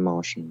controlling your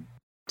emotion.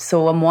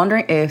 So I'm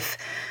wondering if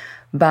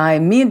by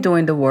me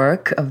doing the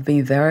work of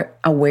being very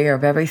aware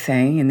of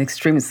everything and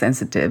extremely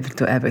sensitive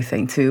to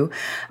everything too,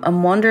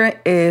 I'm wondering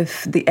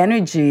if the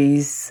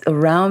energies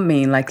around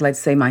me, like let's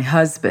say my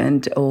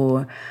husband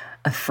or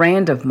a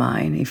friend of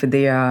mine, if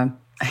they are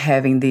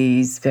having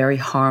these very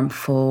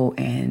harmful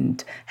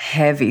and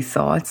heavy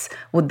thoughts,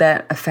 would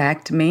that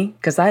affect me?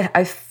 Because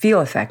I feel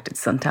affected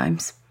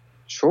sometimes.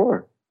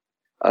 Sure.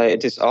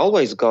 It is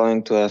always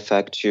going to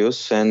affect you,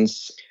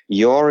 since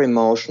your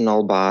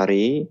emotional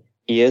body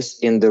is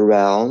in the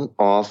realm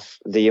of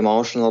the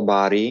emotional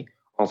body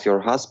of your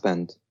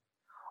husband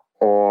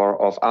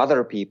or of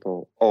other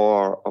people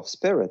or of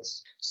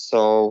spirits.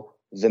 So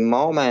the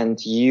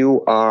moment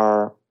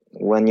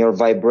when your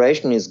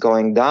vibration is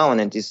going down,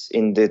 and is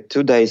in the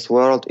today's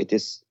world, it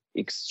is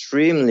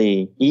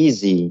extremely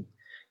easy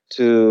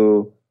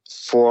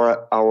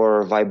for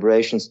our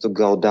vibrations to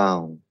go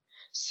down,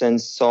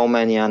 since so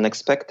many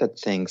unexpected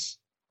things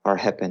are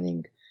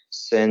happening,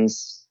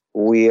 since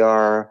we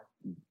are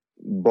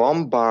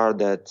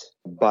bombarded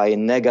by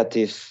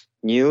negative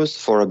news,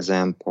 for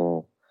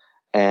example,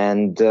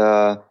 and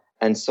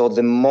so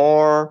the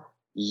more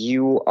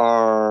you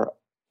are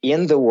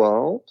in the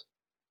world,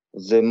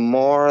 the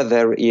more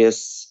there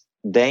is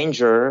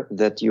danger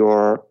that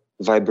your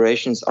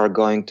vibrations are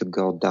going to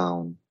go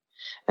down.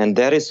 And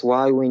that is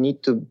why we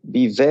need to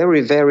be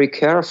very, very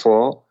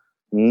careful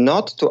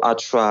not to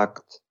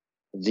attract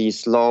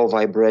these low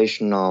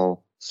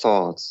vibrational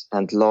thoughts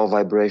and low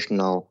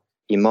vibrational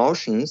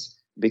emotions,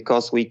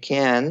 because we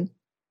can,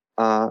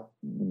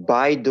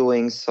 by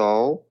doing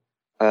so,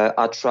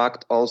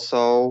 attract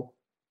also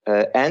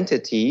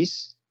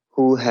entities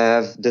who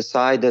have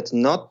decided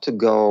not to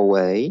go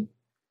away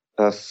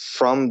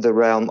from the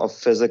realm of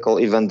physical,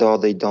 even though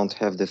they don't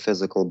have the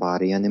physical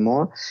body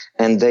anymore.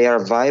 And they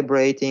are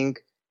vibrating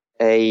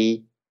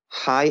a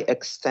high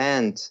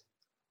extent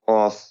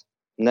of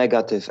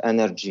negative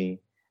energy.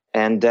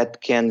 And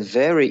that can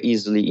very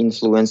easily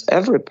influence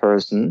every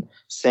person,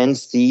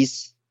 since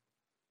these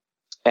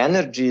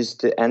energies,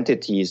 the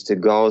entities, the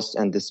ghosts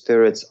and the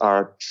spirits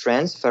are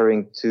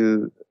transferring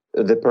to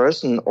the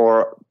person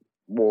or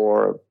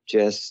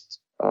just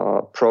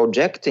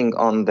projecting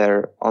in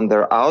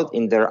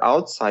their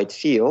outside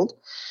field.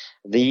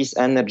 These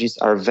energies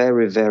are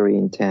very, very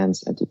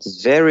intense, and it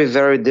is very,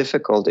 very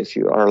difficult if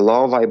you are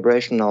low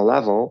vibrational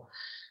level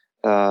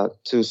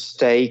to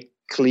stay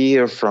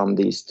clear from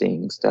these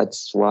things.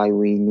 That's why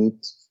we need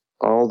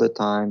all the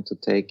time to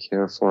take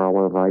care for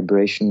our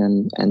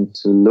vibration and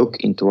to look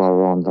into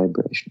our own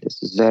vibration.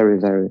 This is very,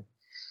 very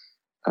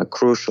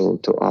crucial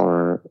to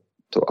our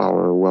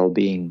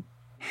well-being.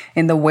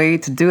 And the way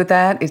to do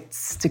that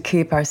is to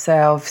keep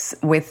ourselves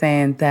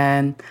within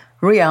the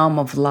realm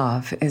of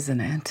love,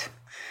 isn't it?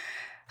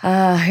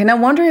 And I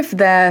wonder if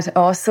that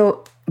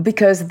also,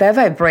 because that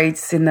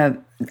vibrates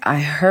I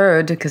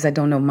heard, because I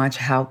don't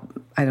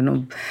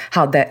know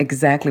how that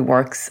exactly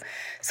works.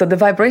 So the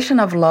vibration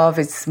of love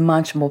is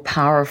much more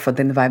powerful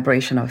than the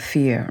vibration of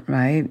fear,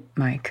 right,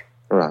 Mike?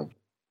 Right.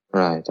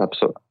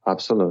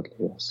 Absolutely,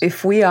 yes.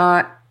 If we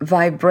are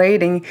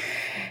vibrating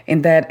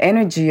in that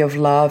energy of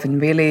love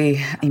and really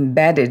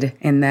embedded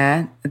in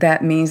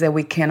that means that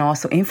we can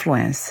also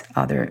influence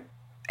other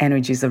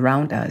energies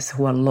around us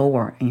who are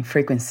lower in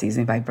frequencies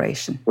and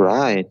vibration.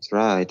 Right.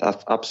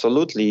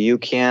 Absolutely. You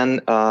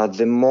can,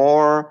 the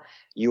more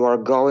you are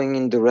going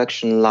in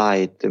direction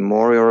light, the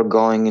more you're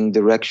going in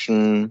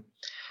direction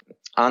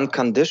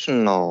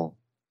unconditional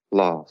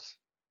love,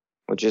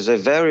 which is a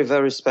very,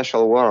 very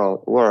special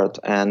word.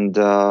 And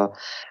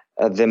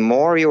the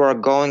more you are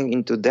going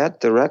into that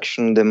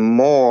direction, the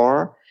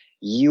more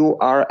you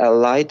are a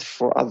light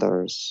for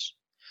others.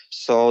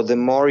 So the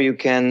more you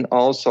can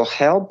also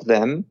help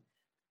them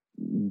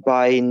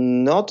by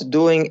not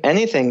doing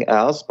anything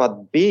else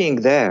but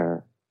being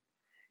there,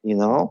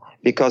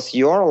 because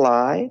your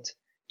light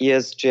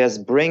is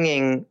just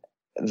bringing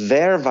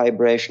their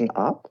vibration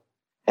up.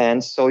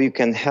 And so you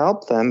can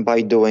help them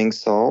by doing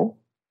so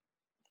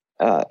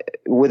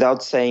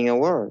without saying a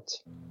word.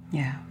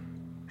 Yeah.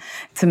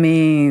 To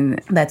me,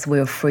 that's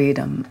where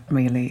freedom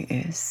really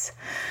is.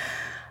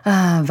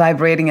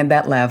 Vibrating at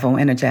that level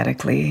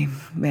energetically.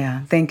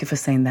 Yeah, thank you for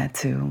saying that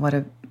too. What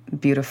a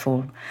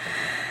beautiful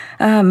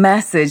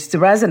message to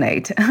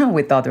resonate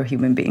with another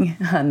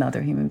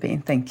human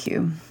being. Thank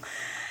you.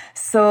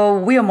 So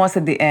we're almost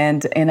at the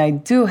end, and I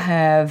do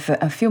have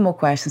a few more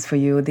questions for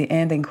you, the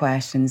ending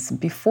questions.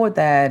 Before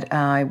that,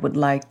 I would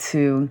like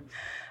to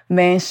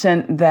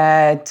mention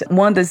that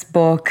Wanda's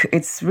book,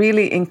 it's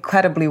really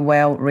incredibly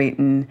well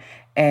written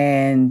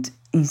and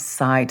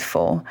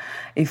insightful.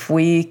 If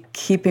we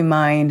keep in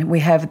mind, we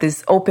have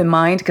this open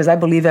mind, because I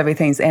believe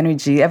everything's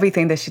energy.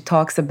 Everything that she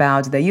talks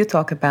about, that you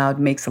talk about,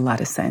 makes a lot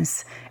of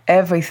sense.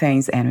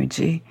 Everything's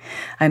energy.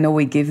 I know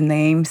we give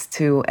names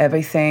to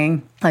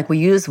everything, like we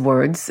use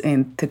words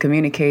to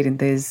communicate in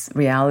this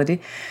reality.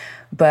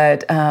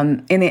 But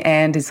in the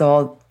end, it's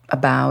all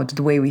about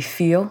the way we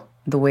feel,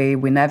 the way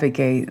we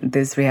navigate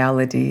this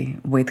reality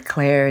with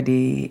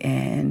clarity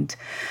and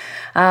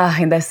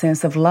in that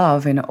sense of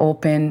love and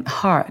open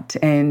heart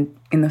and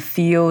in the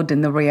field,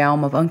 in the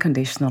realm of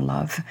unconditional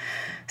love.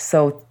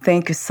 So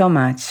thank you so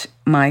much,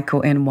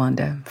 Michael and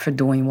Wanda, for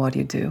doing what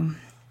you do.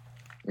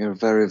 You're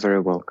very, very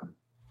welcome.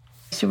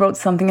 She wrote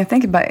something, I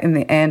think, about in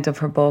the end of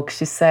her book.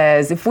 She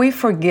says, if we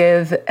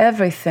forgive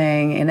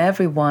everything and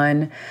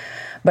everyone,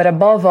 but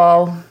above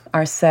all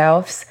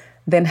ourselves,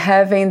 then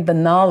having the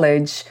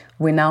knowledge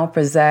we now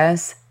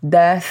possess,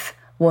 death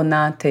will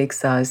not take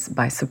us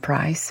by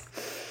surprise.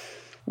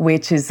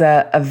 Which is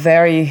a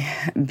very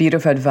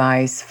beautiful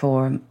advice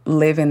for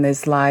living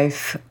this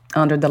life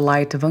under the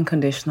light of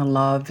unconditional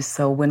love.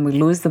 So when we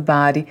lose the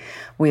body,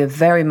 we are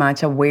very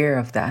much aware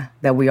of that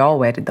we're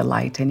already the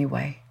light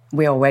anyway.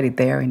 We're already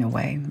there in a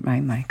way,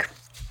 right, Mike?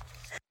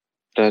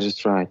 That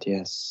is right,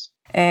 yes.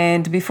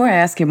 And before I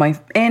ask you my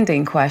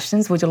ending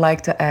questions, would you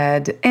like to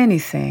add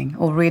anything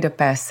or read a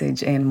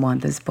passage in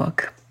Wanda's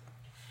book?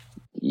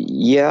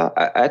 Yeah,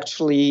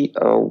 actually,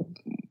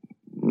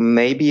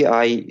 maybe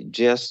I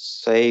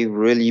just say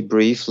really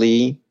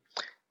briefly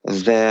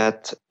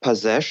that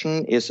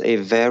possession is a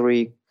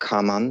very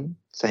common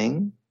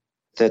thing,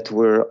 that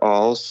we're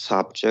all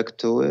subject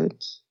to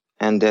it,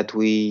 and that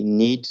we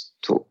need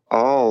to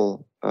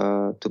all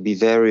to be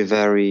very,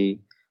 very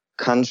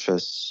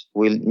conscious.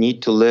 We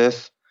need to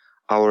live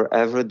our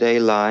everyday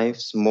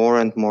lives more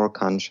and more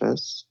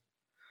conscious.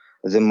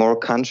 The more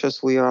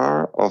conscious we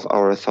are of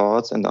our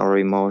thoughts and our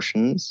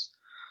emotions,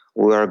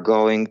 we are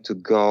going to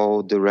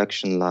go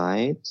direction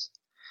light.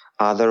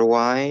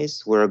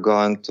 Otherwise, we're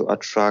going to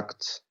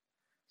attract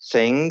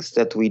things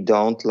that we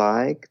don't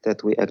like,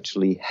 that we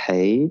actually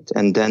hate.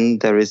 And then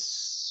there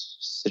is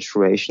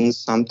situations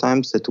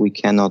sometimes that we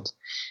cannot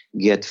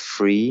get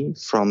free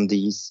from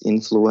these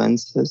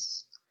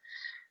influences.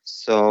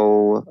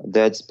 So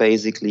that's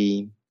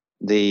basically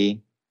the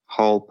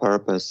whole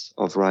purpose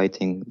of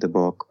writing the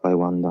book by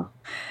Wanda.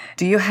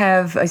 Do you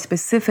have a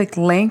specific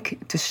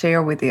link to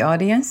share with the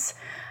audience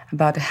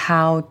about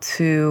how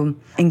to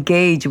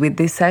engage with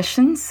these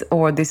sessions,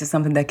 or this is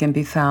something that can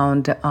be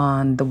found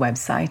on the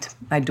website?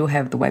 I do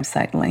have the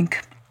website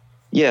link.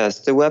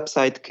 Yes, the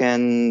website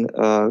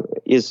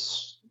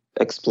is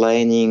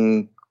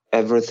explaining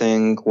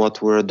everything,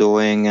 what we're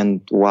doing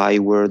and why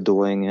we're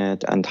doing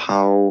it, and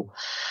how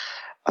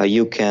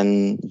you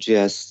can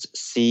just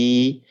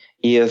see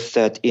if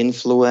that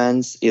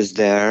influence is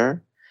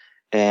there.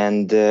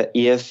 And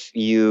if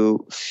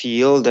you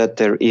feel that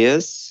there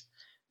is,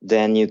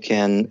 then you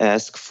can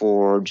ask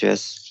for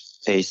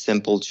just a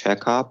simple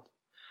checkup,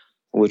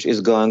 which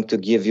is going to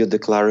give you the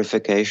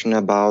clarification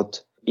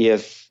about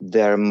if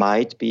there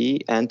might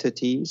be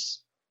entities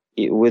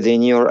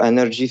within your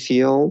energy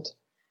field.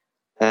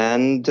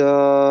 And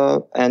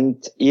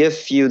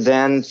if you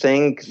then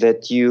think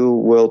that you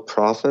will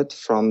profit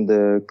from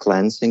the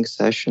cleansing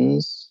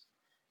sessions,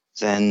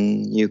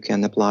 then you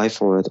can apply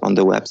for it on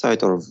the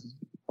website or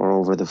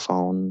over the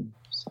phone.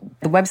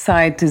 The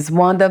website is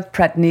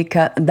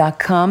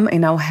wandapratnica.com,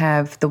 and I'll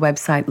have the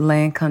website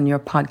link on your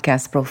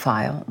podcast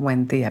profile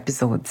when the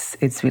episode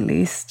is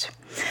released.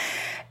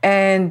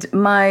 And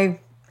my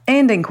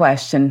ending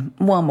question,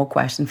 one more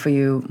question for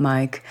you,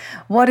 Mike.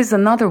 What is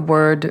another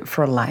word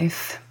for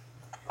life?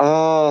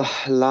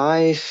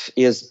 Life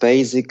is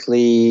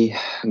basically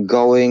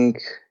going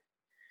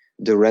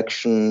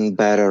direction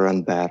better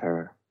and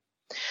better.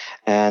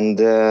 And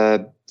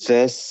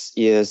this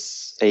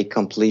is a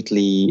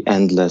completely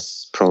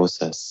endless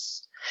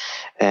process.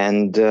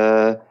 And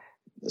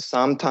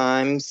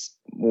sometimes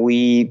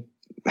we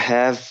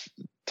have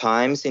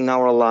times in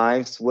our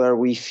lives where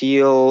we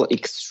feel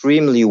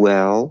extremely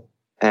well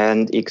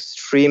and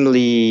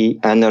extremely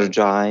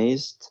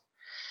energized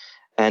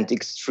and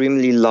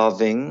extremely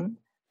loving.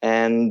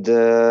 And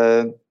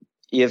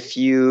if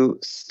you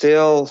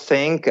still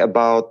think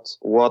about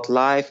what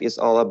life is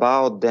all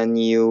about, then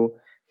you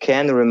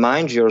can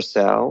remind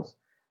yourself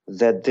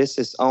that this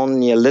is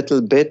only a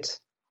little bit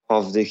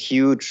of the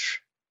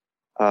huge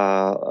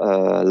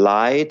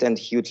light and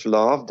huge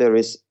love there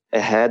is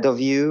ahead of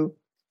you.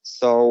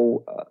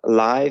 So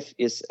life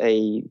is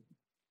an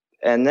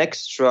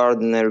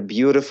extraordinary,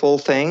 beautiful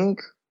thing,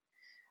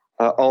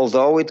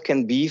 although it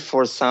can be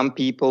for some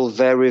people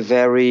very,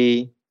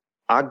 very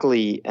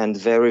ugly and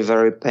very,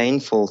 very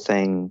painful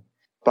thing.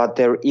 But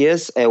there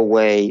is a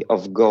way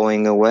of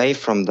going away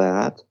from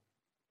that.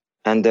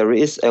 And there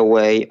is a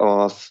way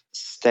of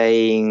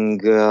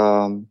staying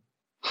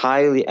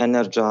highly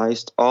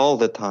energized all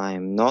the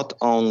time, not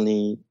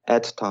only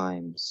at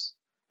times.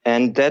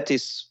 And that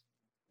is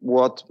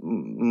what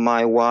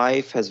my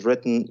wife has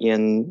written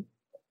in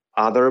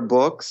other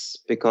books,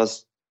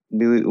 because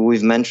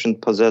we've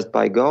mentioned Possessed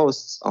by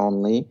Ghosts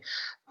only,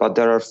 but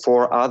there are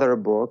 4 other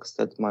books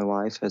that my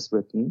wife has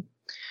written.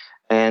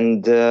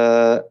 And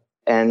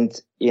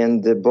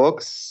in the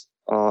books,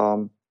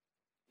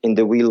 in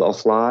The Wheel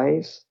of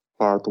Life,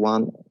 Part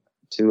 1,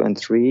 2, and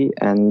 3,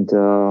 and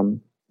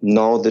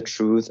Know the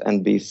Truth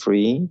and Be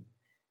Free,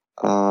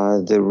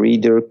 the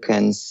reader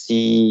can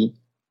see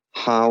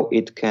how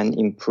it can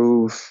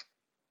improve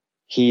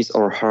his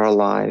or her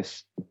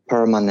life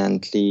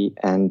permanently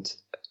and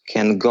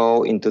can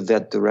go into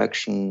that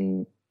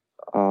direction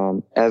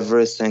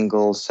every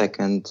single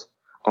second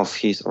of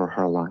his or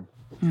her life.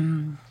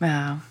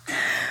 Wow.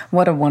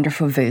 What a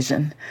wonderful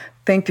vision.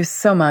 Thank you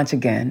so much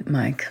again,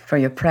 Mike, for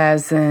your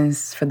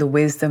presence, for the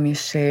wisdom you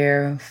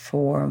share,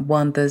 for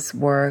Wanda's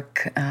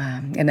work,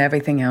 and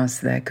everything else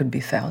that could be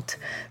felt.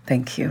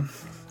 Thank you.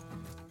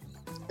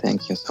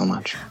 Thank you so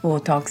much. We'll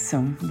talk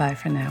soon. Bye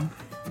for now.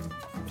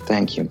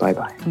 Thank you.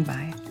 Bye-bye.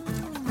 Bye.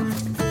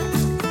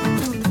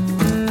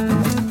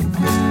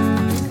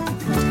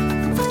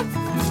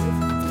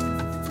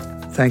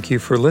 Thank you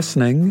for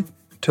listening.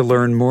 To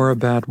learn more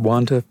about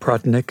Wanda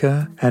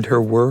Pratnica and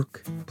her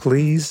work,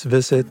 please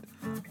visit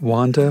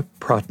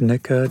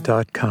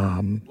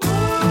wandapratnica.com.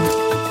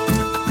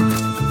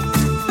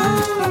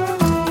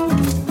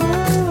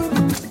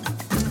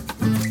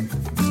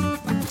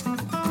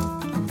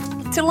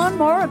 To learn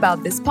more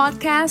about this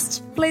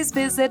podcast, please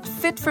visit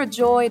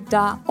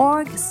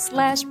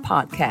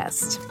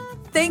fitforjoy.org/podcast.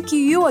 Thank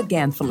you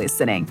again for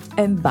listening,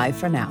 and bye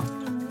for now.